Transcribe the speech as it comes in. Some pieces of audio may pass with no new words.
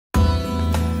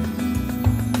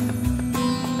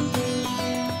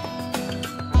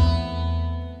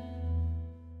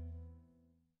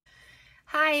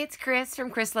Hi, it's Chris from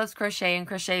Chris Loves Crochet and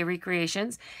Crochet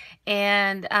Recreations.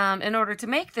 And in order to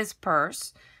make this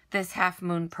purse, this half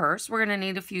moon purse, we're going to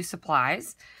need a few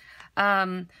supplies.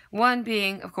 One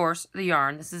being, of course, the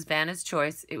yarn. This is Vanna's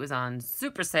Choice. It was on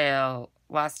super sale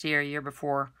last year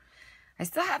before. I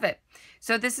still have it.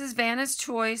 So this is Vanna's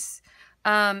Choice,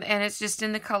 and it's just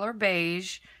in the color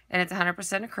beige, and it's 100%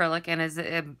 acrylic, and is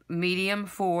a medium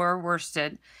 4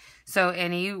 worsted. So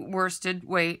any worsted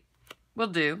weight will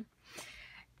do.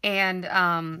 And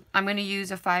I'm going to use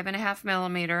a 5.5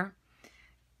 millimeter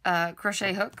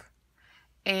crochet hook.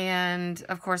 And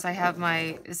of course I have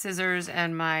my scissors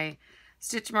and my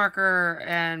stitch marker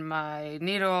and my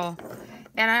needle.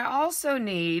 And I also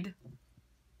need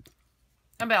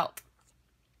a belt.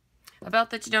 A belt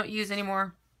that you don't use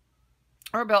anymore.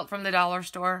 Or a belt from the dollar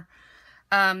store.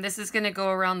 This is going to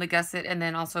go around the gusset and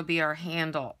then also be our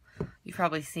handle. You've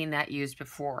probably seen that used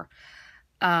before.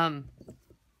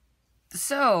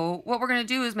 So what we're going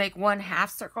to do is make one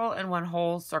half circle and one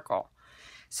whole circle.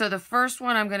 So the first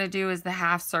one I'm going to do is the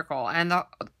half circle, and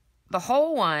the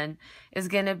whole one is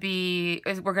going to be,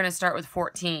 we're going to start with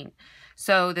 14.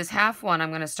 So this half one I'm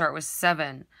going to start with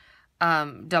 7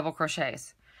 double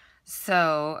crochets.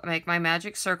 So make my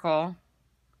magic circle,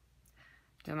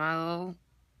 do my little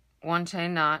 1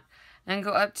 chain knot, and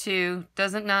go up to,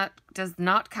 does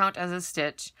not count as a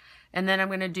stitch, and then I'm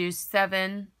going to do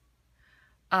 7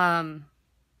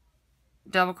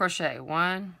 double crochet.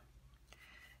 1,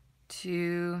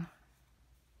 2,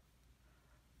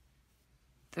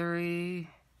 3,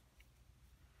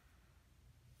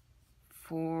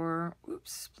 4,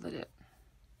 oops, split it,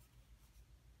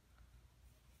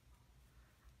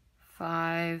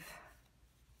 5,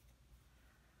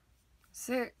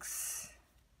 6,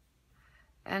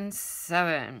 and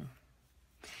 7.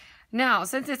 Now,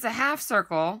 since it's a half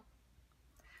circle,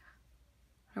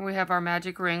 and we have our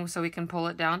magic ring so we can pull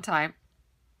it down tight,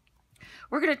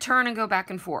 we're going to turn and go back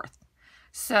and forth.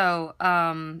 So,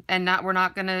 we're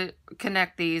not going to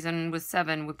connect these, and with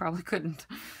 7 we probably couldn't.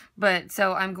 But,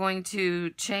 so I'm going to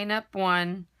chain up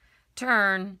 1,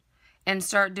 turn, and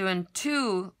start doing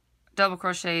 2 double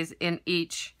crochets in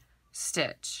each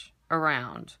stitch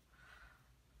around.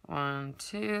 1,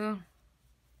 2.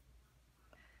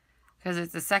 Because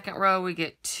it's the second row, we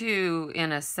get 2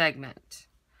 in a segment.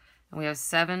 And we have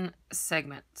 7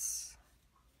 segments.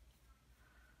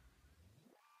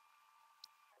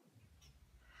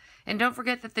 And don't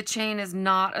forget that the chain is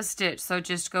not a stitch, so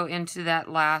just go into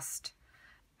that last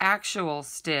actual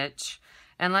stitch.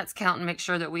 And let's count and make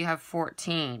sure that we have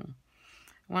 14.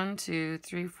 1, 2,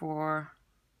 3, 4.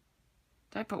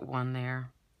 Did I put 1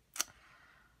 there?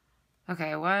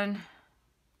 Okay, 1.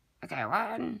 Okay,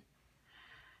 1.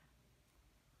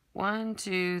 1,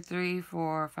 2, 3,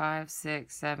 4, 5,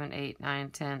 6, 7, 8, 9,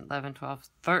 10, 11, 12,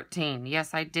 13.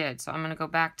 Yes, I did. So I'm going to go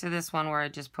back to this one where I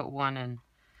just put 1 in.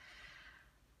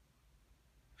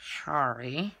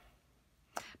 Sorry.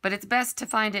 But it's best to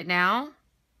find it now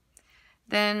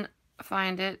than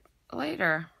find it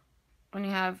later when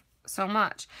you have so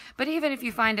much. But even if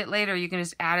you find it later, you can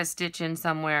just add a stitch in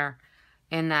somewhere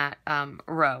in that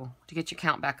row to get your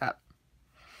count back up.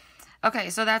 Okay,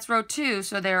 so that's row 2.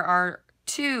 So there are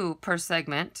 2 per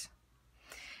segment.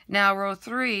 Now row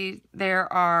 3,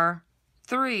 there are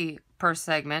 3 per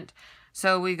segment.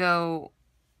 So we go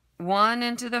 1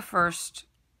 into the first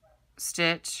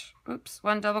stitch, oops,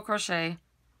 1 double crochet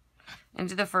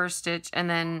into the first stitch, and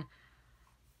then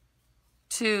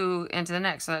 2 into the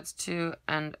next. So that's 2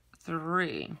 and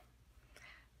 3.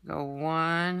 Go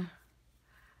 1,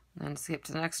 then skip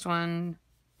to the next one,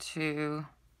 2,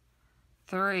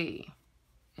 3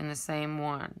 in the same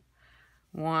one.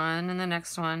 1 in the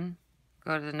next one,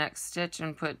 go to the next stitch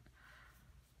and put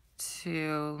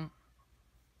 2,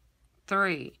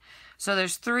 3. So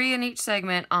there's 3 in each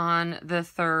segment on the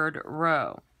 3rd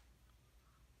row.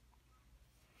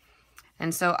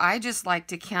 And so I just like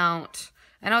to count.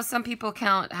 I know some people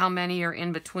count how many are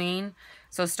in between.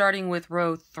 So starting with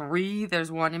row 3, there's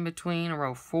 1 in between.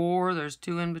 Row 4, there's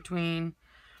 2 in between.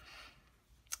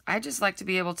 I just like to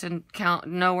be able to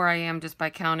know where I am just by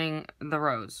counting the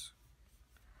rows.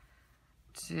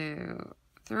 2,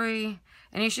 3,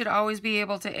 and you should always be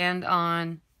able to end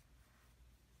on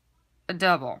a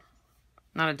double,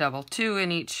 not a double, 2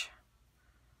 in each,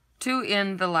 2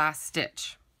 in the last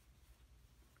stitch.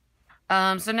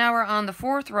 So now we're on the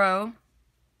 4th row,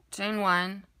 chain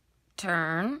 1,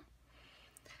 turn,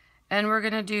 and we're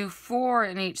going to do 4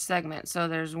 in each segment. So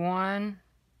there's 1,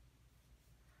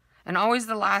 and always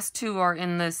the last 2 are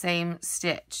in the same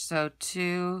stitch. So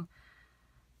 2,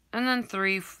 and then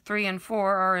 3 and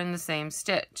 4 are in the same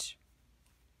stitch.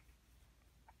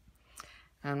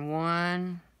 And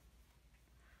 1,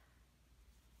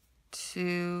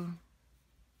 2,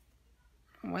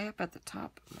 I'm way up at the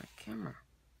top of my camera.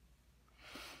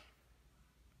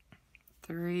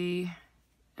 3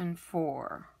 and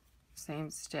 4,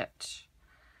 same stitch.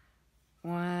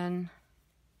 1,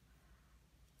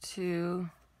 2,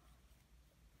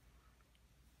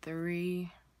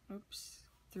 3, oops,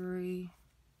 3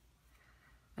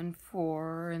 and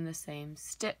 4 in the same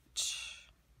stitch.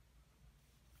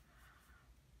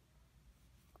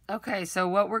 Okay, so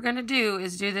what we're going to do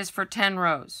is do this for 10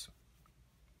 rows.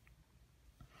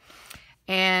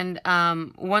 And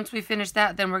once we finish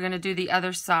that, then we're going to do the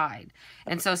other side.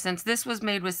 And so since this was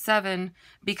made with 7,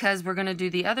 because we're going to do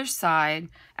the other side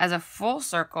as a full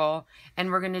circle, and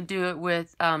we're going to do it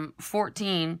with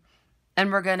 14,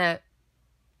 and we're going to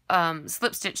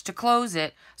slip stitch to close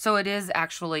it, so it is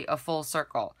actually a full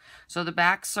circle. So the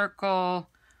back circle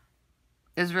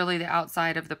is really the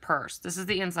outside of the purse. This is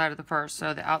the inside of the purse,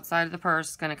 so the outside of the purse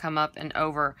is going to come up and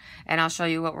over, and I'll show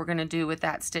you what we're going to do with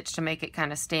that stitch to make it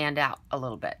kind of stand out a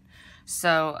little bit.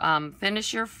 So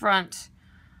finish your front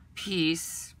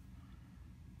piece,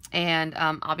 and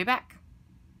I'll be back.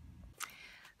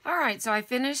 Alright, so I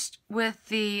finished with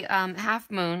the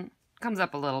half moon. Comes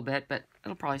up a little bit, but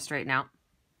it'll probably straighten out.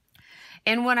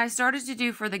 And what I started to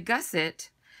do for the gusset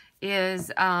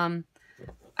is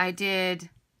I did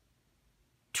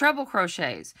treble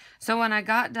crochets. So when I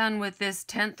got done with this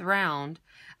 10th round,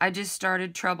 I just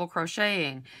started treble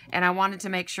crocheting, and I wanted to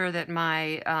make sure that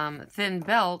my thin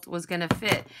belt was going to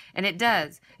fit, and it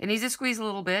does. It needs to squeeze a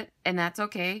little bit, and that's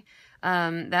okay.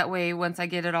 That way, once I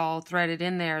get it all threaded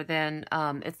in there, then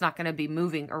it's not going to be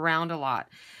moving around a lot.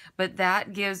 But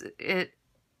that gives it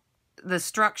the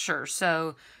structure.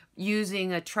 So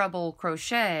using a treble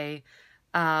crochet,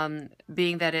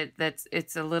 being that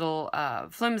it's a little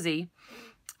flimsy,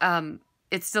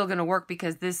 it's still going to work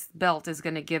because this belt is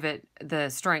going to give it the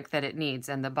strength that it needs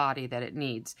and the body that it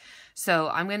needs. So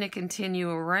I'm going to continue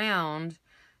around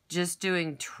just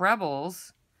doing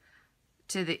trebles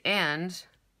to the end.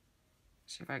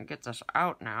 See if I can get this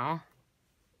out now.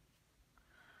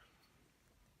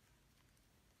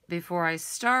 Before I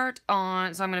start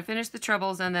on, so I'm going to finish the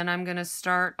trebles, and then I'm going to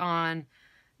start on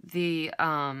the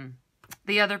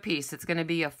other piece. It's going to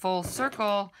be a full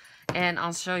circle, and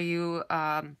I'll show you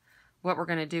what we're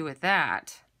going to do with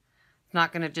that. It's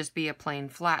not going to just be a plain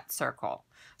flat circle.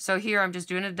 So here I'm just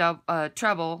doing a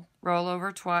treble, roll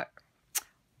over twice,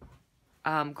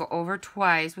 go over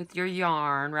twice with your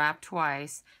yarn, wrap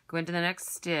twice, go into the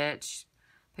next stitch,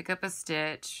 pick up a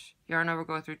stitch, yarn over,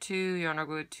 go through 2, yarn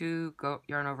over, go 2, go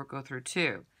yarn over, go through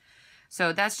 2.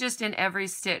 So that's just in every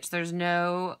stitch. There's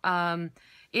no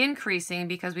increasing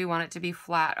because we want it to be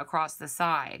flat across the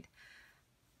side.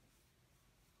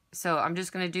 So I'm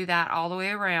just going to do that all the way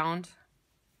around.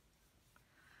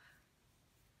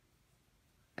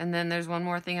 And then there's one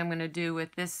more thing I'm going to do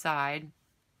with this side.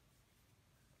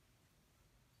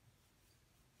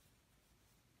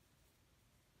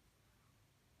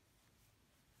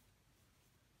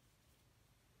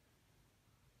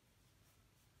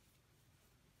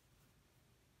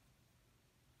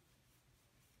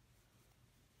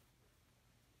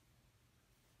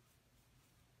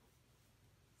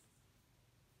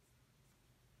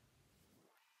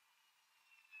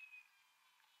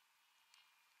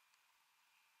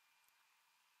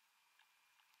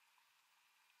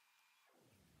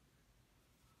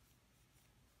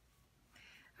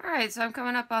 Alright, so I'm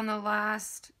coming up on the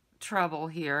last treble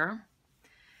here.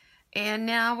 And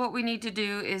now what we need to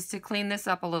do is to clean this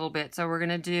up a little bit. So we're going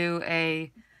to do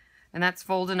and that's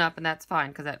folding up, and that's fine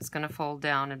because that's going to fold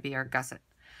down and be our gusset.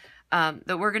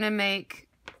 That we're going to make,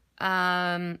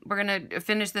 we're going to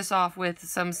finish this off with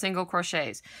some single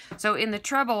crochets. So in the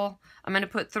treble, I'm going to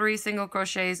put 3 single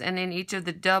crochets, and in each of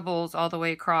the doubles all the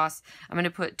way across, I'm going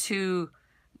to put 2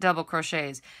 double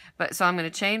crochets. So I'm going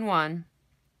to chain 1,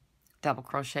 double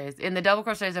crochets. In the double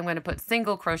crochets, I'm going to put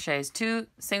single crochets, 2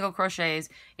 single crochets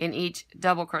in each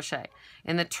double crochet.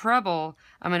 In the treble,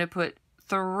 I'm going to put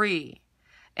 3,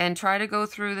 and try to go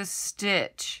through the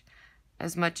stitch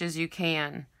as much as you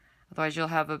can. Otherwise, you'll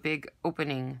have a big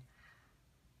opening.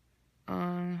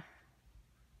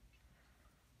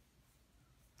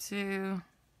 2,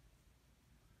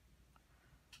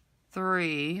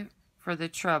 3 for the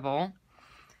treble.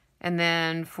 And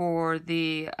then for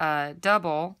the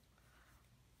double,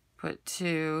 put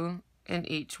 2 in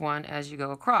each one as you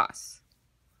go across.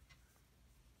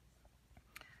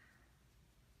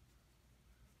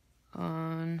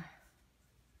 1,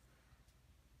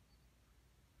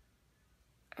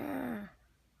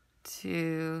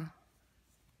 2,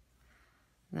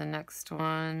 the next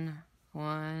one,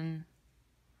 1,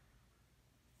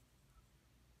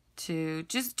 2.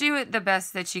 Just do it the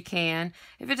best that you can.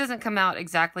 If it doesn't come out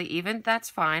exactly even, that's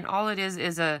fine. All it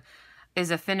is a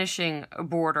finishing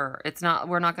border. It's not,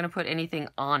 we're not going to put anything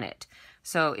on it.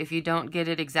 So if you don't get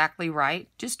it exactly right,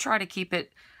 just try to keep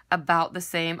it about the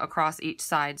same across each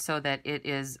side so that it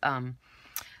is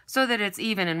so that it's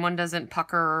even and one doesn't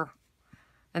pucker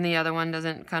and the other one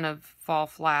doesn't kind of fall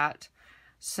flat.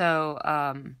 So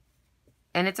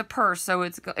and it's a purse, so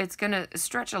it's going to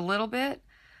stretch a little bit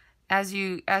as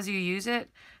you use it.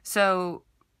 So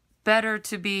better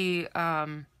to be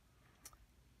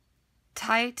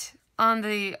tight on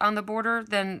the border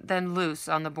than loose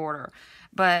on the border,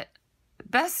 but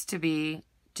best to be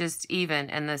just even,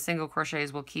 and the single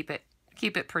crochets will keep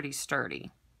it pretty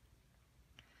sturdy.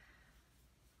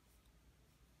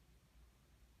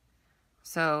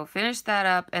 So finish that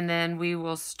up, and then we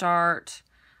will start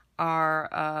our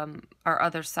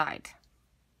other side.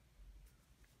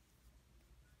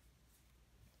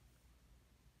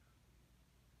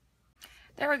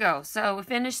 There we go. So we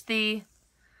finished the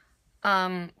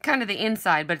kind of the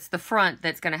inside, but it's the front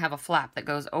that's going to have a flap that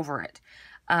goes over it,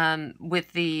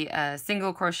 with the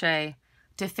single crochet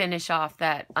to finish off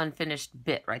that unfinished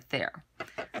bit right there.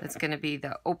 That's going to be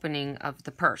the opening of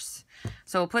the purse.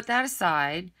 So we'll put that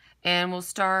aside, and we'll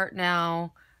start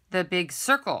now the big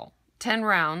circle, 10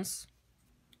 rounds.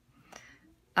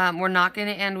 We're not going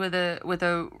to end with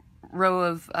a row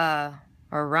of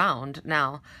or round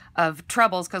now of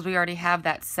trebles, because we already have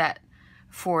that set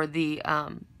for the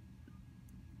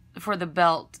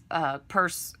belt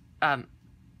purse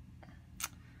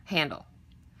handle.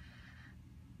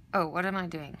 Oh, what am I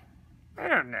doing? I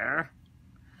don't know.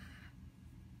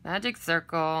 Magic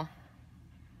circle.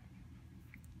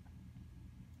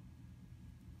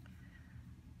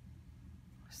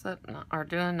 Slip knot, or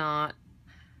do a knot.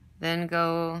 Then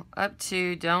go up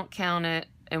to, don't count it,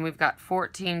 and we've got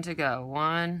 14 to go.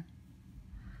 1,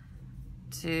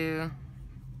 2,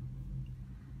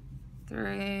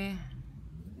 3,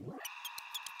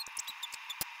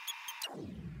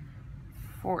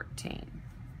 14.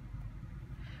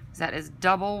 That is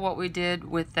double what we did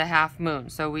with the half moon,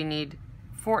 so we need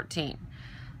 14.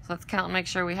 So let's count and make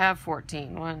sure we have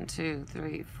 14. 1, 2,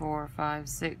 3, 4, 5,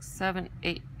 6, 7,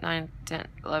 8, 9, 10,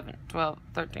 11, 12,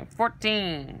 13,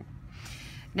 14.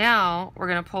 Now we're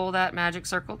going to pull that magic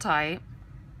circle tight,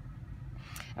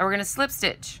 and we're going to slip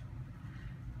stitch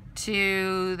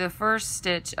to the first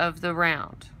stitch of the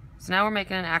round. So now we're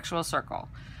making an actual circle.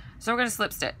 So we're going to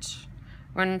slip stitch.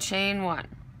 We're going to chain 1.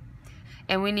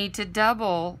 And we need to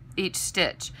double each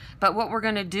stitch. But what we're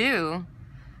going to do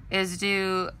is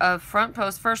do a front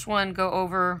post. First one, go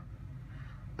over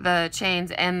the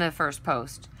chains and the first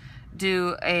post.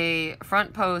 Do a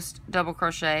front post double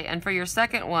crochet. And for your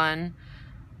second one,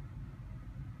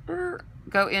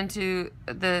 go into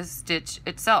the stitch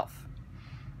itself.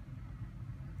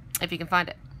 If you can find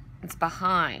it. It's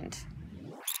behind.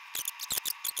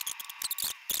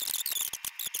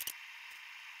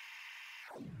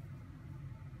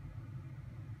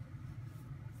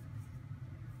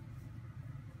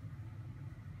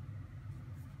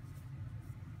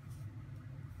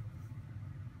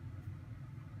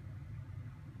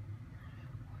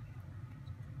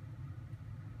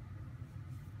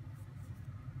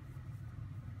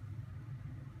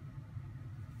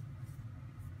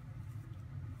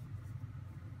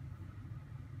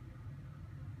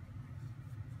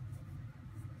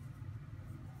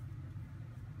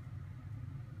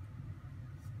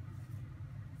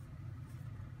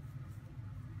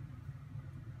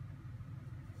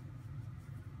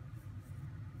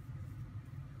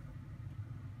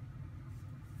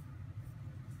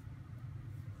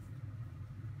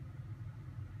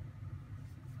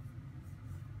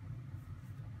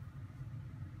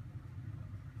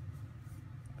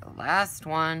 Last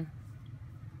one.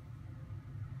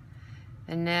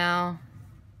 And now,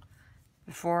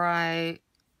 before I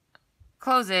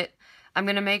close it, I'm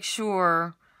going to make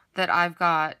sure that I've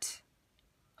got,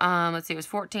 let's see, it was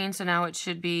 14, so now it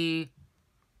should be,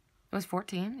 it was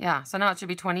 14? Yeah, so now it should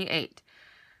be 28.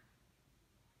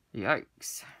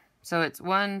 Yikes. So it's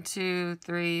 1, 2,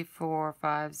 3, 4,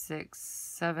 5, 6,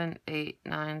 7, 8,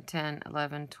 9, 10,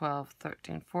 11, 12,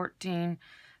 13, 14,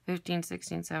 15,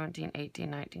 16, 17, 18,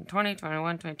 19, 20,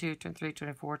 21, 22, 23,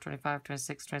 24, 25,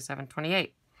 26, 27,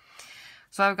 28.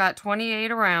 So I've got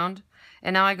 28 around,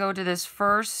 and now I go to this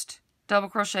first double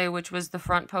crochet, which was the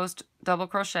front post double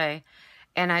crochet,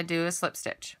 and I do a slip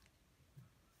stitch.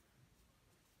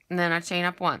 And then I chain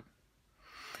up 1.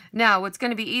 Now, what's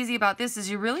going to be easy about this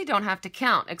is you really don't have to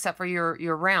count except for your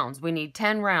rounds. We need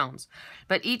 10 rounds.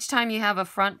 But each time you have a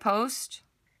front post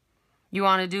you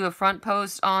want to do a front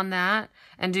post on that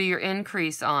and do your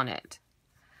increase on it.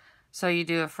 So you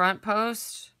do a front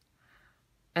post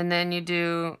and then you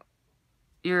do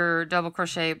your double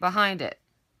crochet behind it.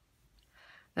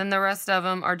 Then the rest of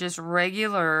them are just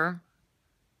regular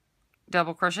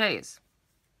double crochets.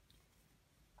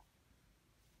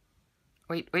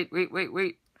 Wait.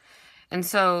 And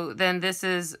so then this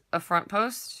is a front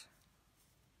post.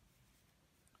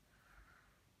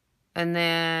 And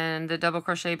then the double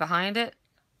crochet behind it.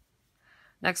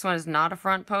 Next one is not a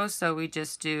front post, so we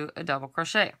just do a double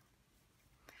crochet.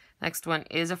 Next one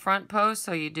is a front post,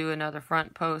 so you do another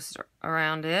front post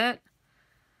around it.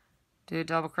 Do a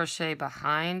double crochet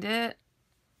behind it.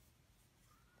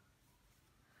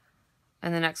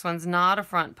 And the next one's not a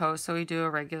front post, so we do a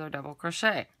regular double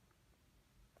crochet.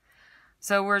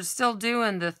 So we're still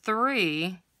doing the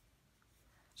 3,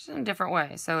 just in a different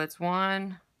way. So it's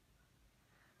 1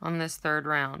 on this third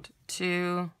round,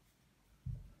 2,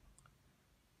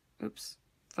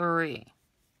 3.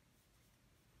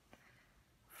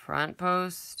 Front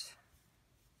post,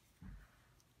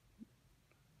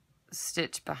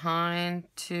 stitch behind,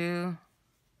 2,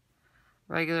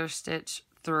 regular stitch,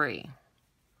 3.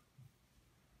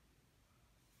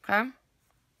 Okay?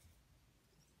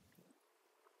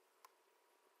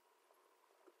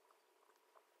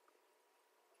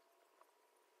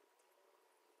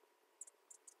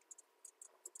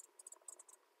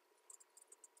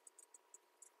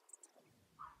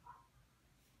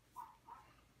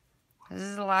 This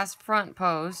is the last front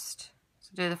post.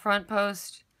 So do the front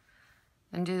post,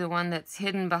 and do the one that's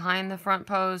hidden behind the front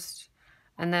post,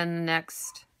 and then the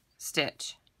next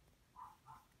stitch.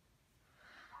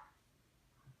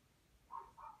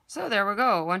 So there we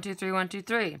go, 1, 2, 3, 1, 2,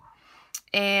 3.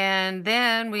 And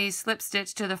then we slip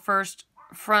stitch to the first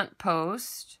front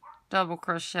post, double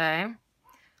crochet,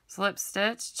 slip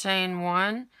stitch, chain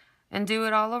 1, and do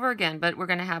it all over again, but we're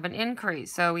going to have an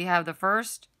increase. So we have the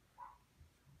first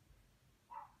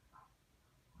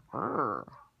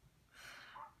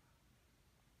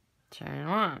chain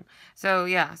 1. So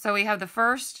yeah, so we have the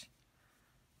first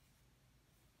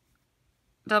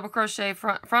double crochet,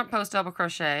 front post double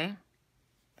crochet,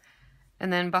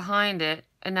 and then behind it,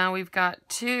 and now we've got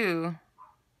 2.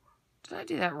 Did I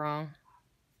do that wrong?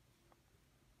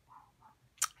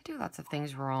 I do lots of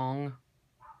things wrong.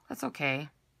 That's okay.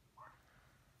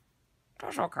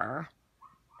 That's okay.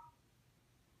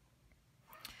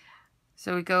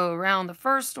 So we go around the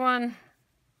first one,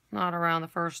 not around the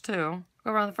first 2.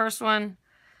 Go around the first one,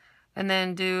 and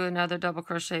then do another double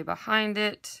crochet behind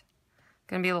it.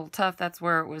 Gonna be a little tough, that's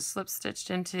where it was slip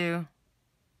stitched into.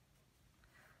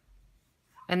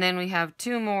 And then we have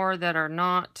 2 more that are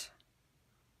not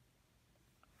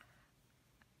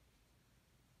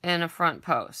in a front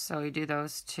post, so we do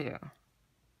those 2.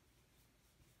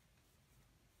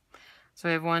 So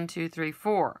we have 1, 2, 3,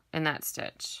 4 in that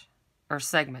stitch, or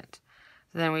segment.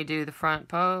 So then we do the front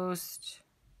post.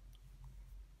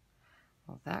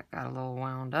 Well, that got a little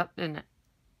wound up, didn't it?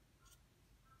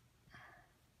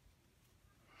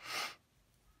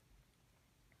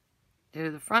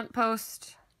 Do the front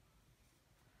post.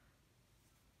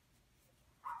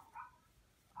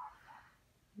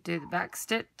 Do the back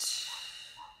stitch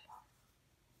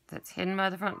that's hidden by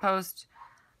the front post.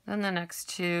 Then the next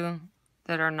 2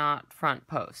 that are not front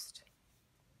post.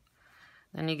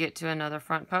 Then you get to another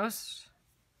front post.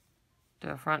 Do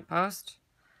a front post,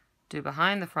 do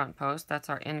behind the front post, that's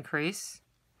our increase.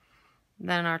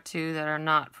 Then our 2 that are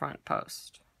not front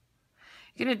post.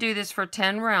 You're going to do this for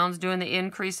 10 rounds, doing the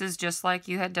increases just like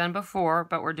you had done before,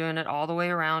 but we're doing it all the way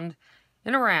around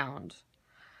and around.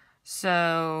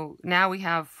 So now we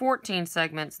have 14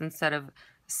 segments instead of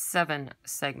 7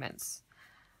 segments,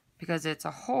 because it's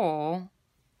a whole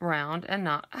round and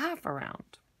not a half a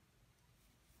round.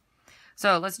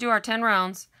 So let's do our 10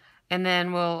 rounds, and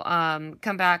then we'll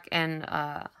come back and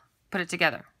put it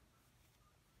together.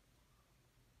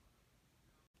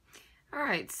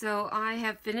 Alright, so I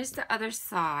have finished the other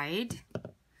side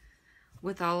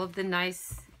with all of the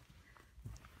nice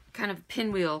kind of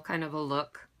pinwheel kind of a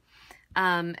look.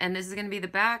 And this is going to be the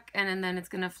back, and then it's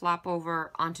going to flop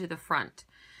over onto the front.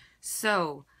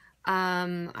 So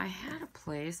I had a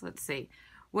place, let's see,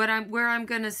 where I'm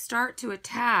going to start to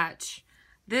attach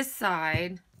this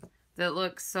side that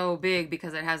looks so big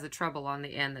because it has the treble on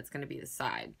the end that's going to be the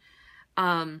side,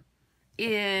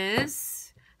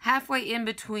 is halfway in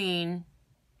between.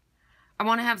 I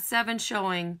want to have 7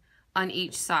 showing on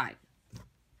each side.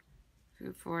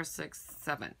 2, 4, 6,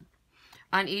 7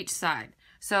 on each side.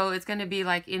 So it's going to be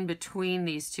like in between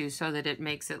these 2 so that it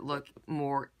makes it look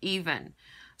more even.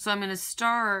 So I'm going to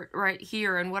start right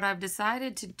here, and what I've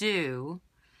decided to do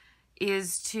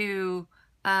is to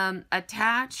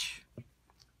attach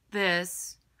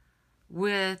this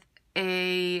with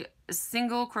a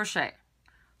single crochet.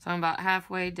 So I'm about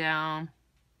halfway down.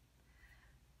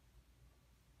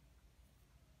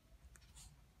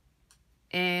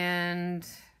 And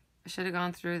I should have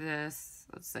gone through this.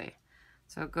 Let's see.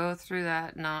 So go through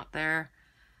that knot there.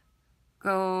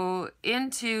 Go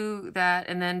into that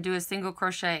and then do a single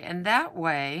crochet. And that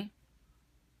way,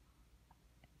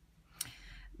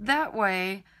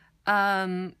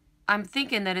 I'm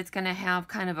thinking that it's going to have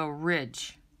kind of a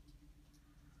ridge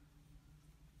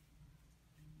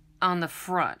on the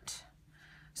front.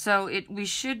 So we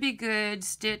should be good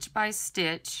stitch by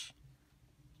stitch,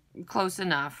 close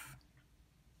enough.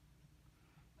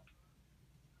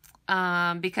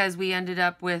 Because we ended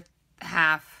up with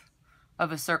half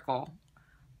of a circle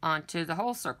onto the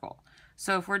whole circle.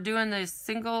 So if we're doing the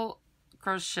single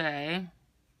crochet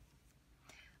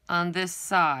on this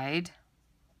side,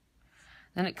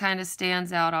 then it kind of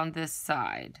stands out on this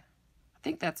side. I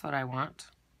think that's what I want.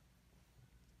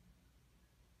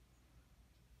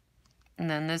 And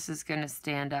then this is going to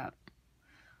stand up.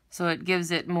 So it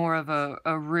gives it more of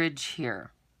a ridge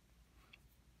here.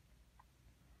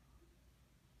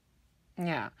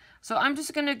 Yeah, so I'm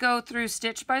just going to go through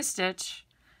stitch by stitch,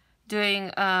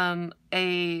 doing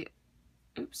a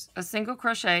single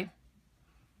crochet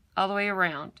all the way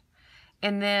around.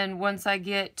 And then once I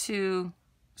get to,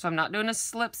 so I'm not doing a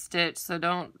slip stitch, so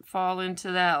don't fall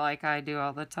into that like I do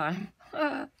all the time.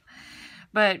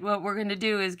 But what we're going to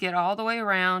do is get all the way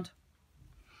around.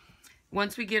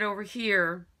 Once we get over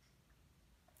here,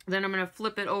 then I'm going to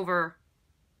flip it over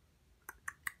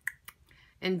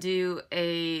and do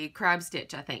a crab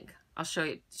stitch, I think. I'll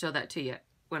show that to you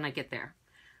when I get there.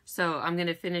 So I'm going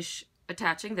to finish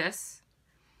attaching this,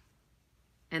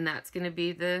 and that's going to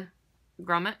be the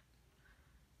grommet.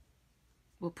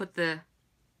 We'll put the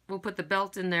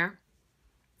belt in there.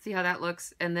 See how that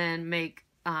looks, and then make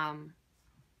a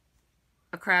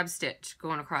crab stitch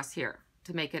going across here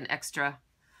to make an extra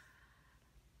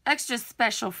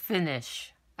special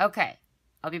finish. Okay,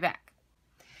 I'll be back.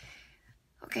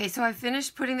 Okay, so I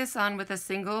finished putting this on with a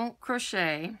single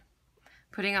crochet,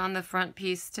 putting on the front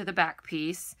piece to the back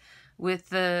piece with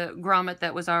the grommet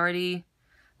that was already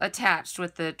attached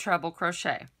with the treble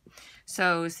crochet.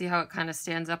 So see how it kind of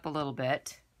stands up a little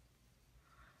bit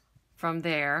from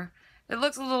there. It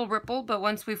looks a little rippled, but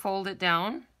once we fold it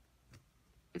down,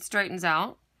 it straightens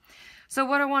out. So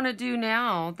what I want to do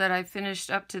now that I've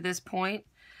finished up to this point,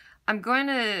 I'm going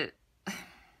to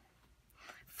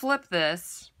flip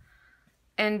this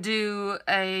and do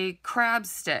a crab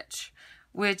stitch,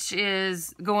 which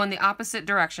is going the opposite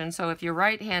direction. So if you're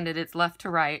right-handed, it's left to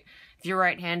right. If you're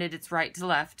right-handed, it's right to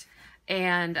left.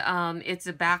 And it's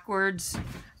a backwards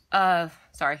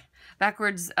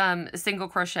single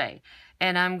crochet.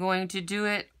 And I'm going to do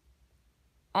it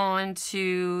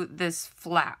onto this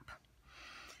flap.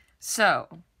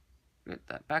 So, get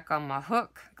that back on my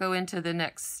hook, go into the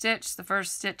next stitch, the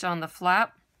first stitch on the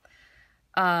flap.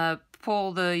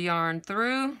 Pull the yarn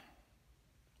through,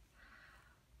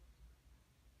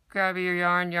 grab your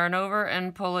yarn over,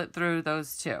 and pull it through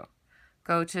those two.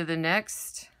 Go to the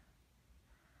next,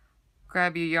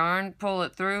 grab your yarn, pull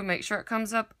it through, make sure it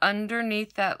comes up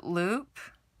underneath that loop.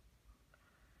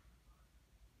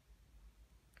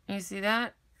 You see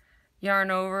that?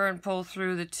 Yarn over and pull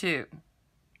through the two.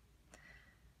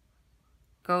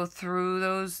 Go through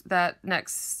that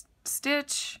next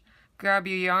stitch, grab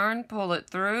your yarn, pull it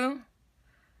through.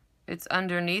 It's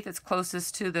underneath, it's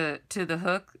closest to the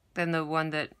hook than the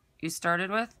one that you started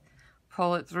with.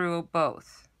 Pull it through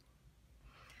both.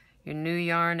 Your new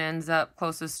yarn ends up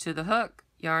closest to the hook,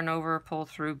 yarn over, pull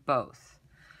through both.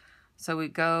 So we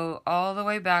go all the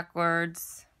way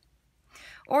backwards.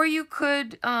 Or you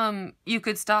could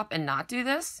stop and not do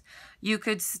this. You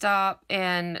could stop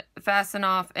and fasten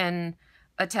off and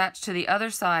attach to the other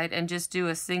side and just do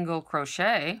a single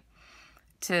crochet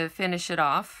to finish it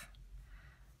off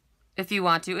if you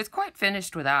want to. It's quite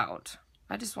finished without.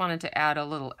 I just wanted to add a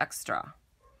little extra.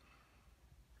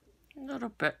 A little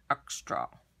bit extra.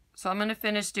 So I'm going to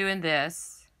finish doing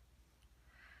this,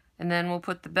 and then we'll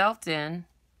put the belt in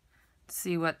to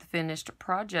see what the finished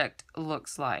project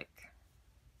looks like.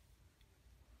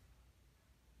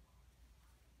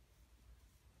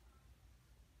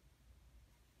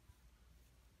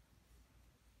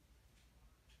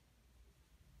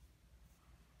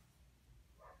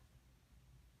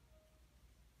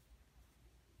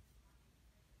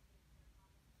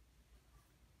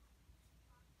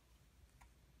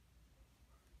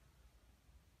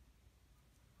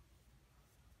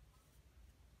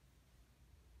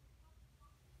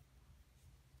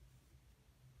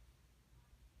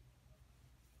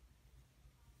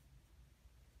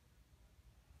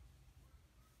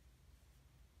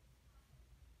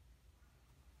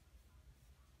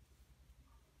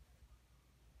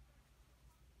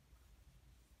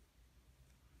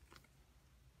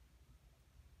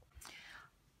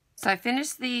 So I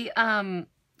finished the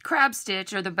crab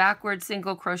stitch, or the backward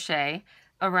single crochet,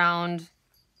 around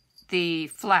the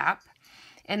flap,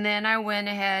 and then I went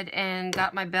ahead and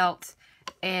got my belt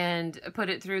and put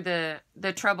it through the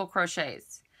treble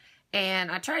crochets,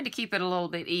 and I tried to keep it a little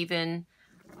bit even.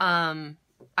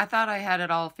 I thought I had it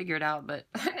all figured out, but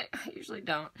I usually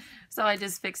don't. So I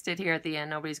just fixed it here at the end.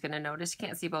 Nobody's going to notice. You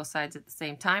can't see both sides at the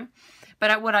same time.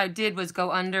 But what I did was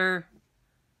go over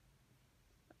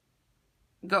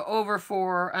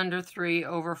 4, under 3,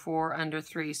 over 4, under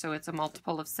 3. So it's a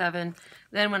multiple of 7.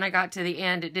 Then when I got to the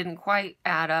end, it didn't quite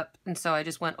add up. And so I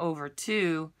just went over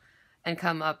 2 and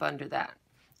come up under that.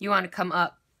 You want to come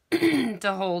up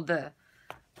to hold the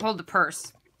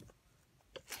purse.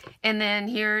 And then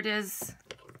here it is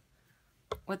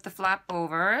with the flap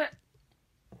over it.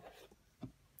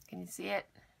 Can you see it?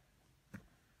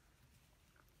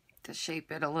 To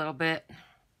shape it a little bit.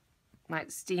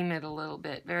 Might steam it a little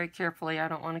bit. Very carefully. I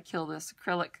don't want to kill this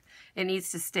acrylic. It needs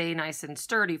to stay nice and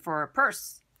sturdy for a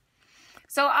purse.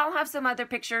 So I'll have some other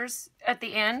pictures at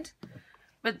the end.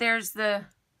 But there's the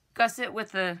gusset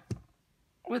with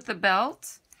the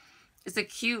belt. It's a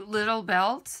cute little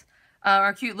belt. Or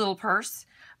a cute little purse.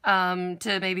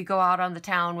 To maybe go out on the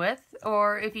town with.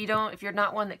 Or if you're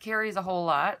not one that carries a whole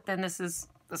lot, then this is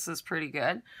pretty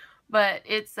good. But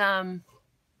it's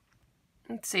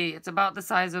let's see, it's about the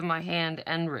size of my hand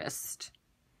and wrist.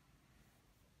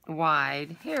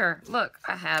 Wide. Here, look,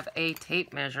 I have a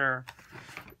tape measure.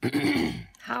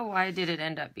 How wide did it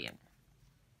end up being?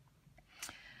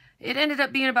 It ended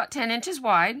up being about 10 inches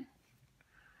wide.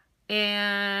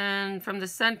 And from the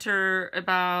center,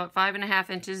 about 5.5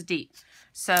 inches deep.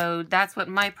 So that's what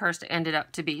my purse ended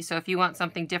up to be. So if you want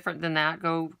something different than that,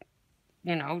 go,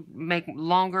 you know, make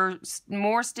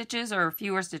more stitches or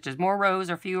fewer stitches, more rows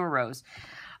or fewer rows.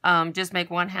 Just make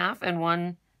 1/2 and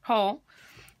 1 hole,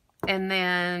 and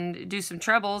then do some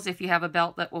trebles if you have a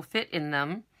belt that will fit in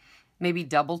them. Maybe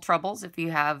double trebles if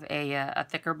you have a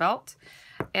thicker belt.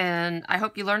 And I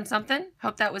hope you learned something.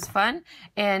 Hope that was fun.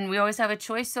 And we always have a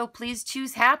choice, so please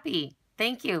choose happy.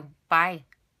 Thank you. Bye.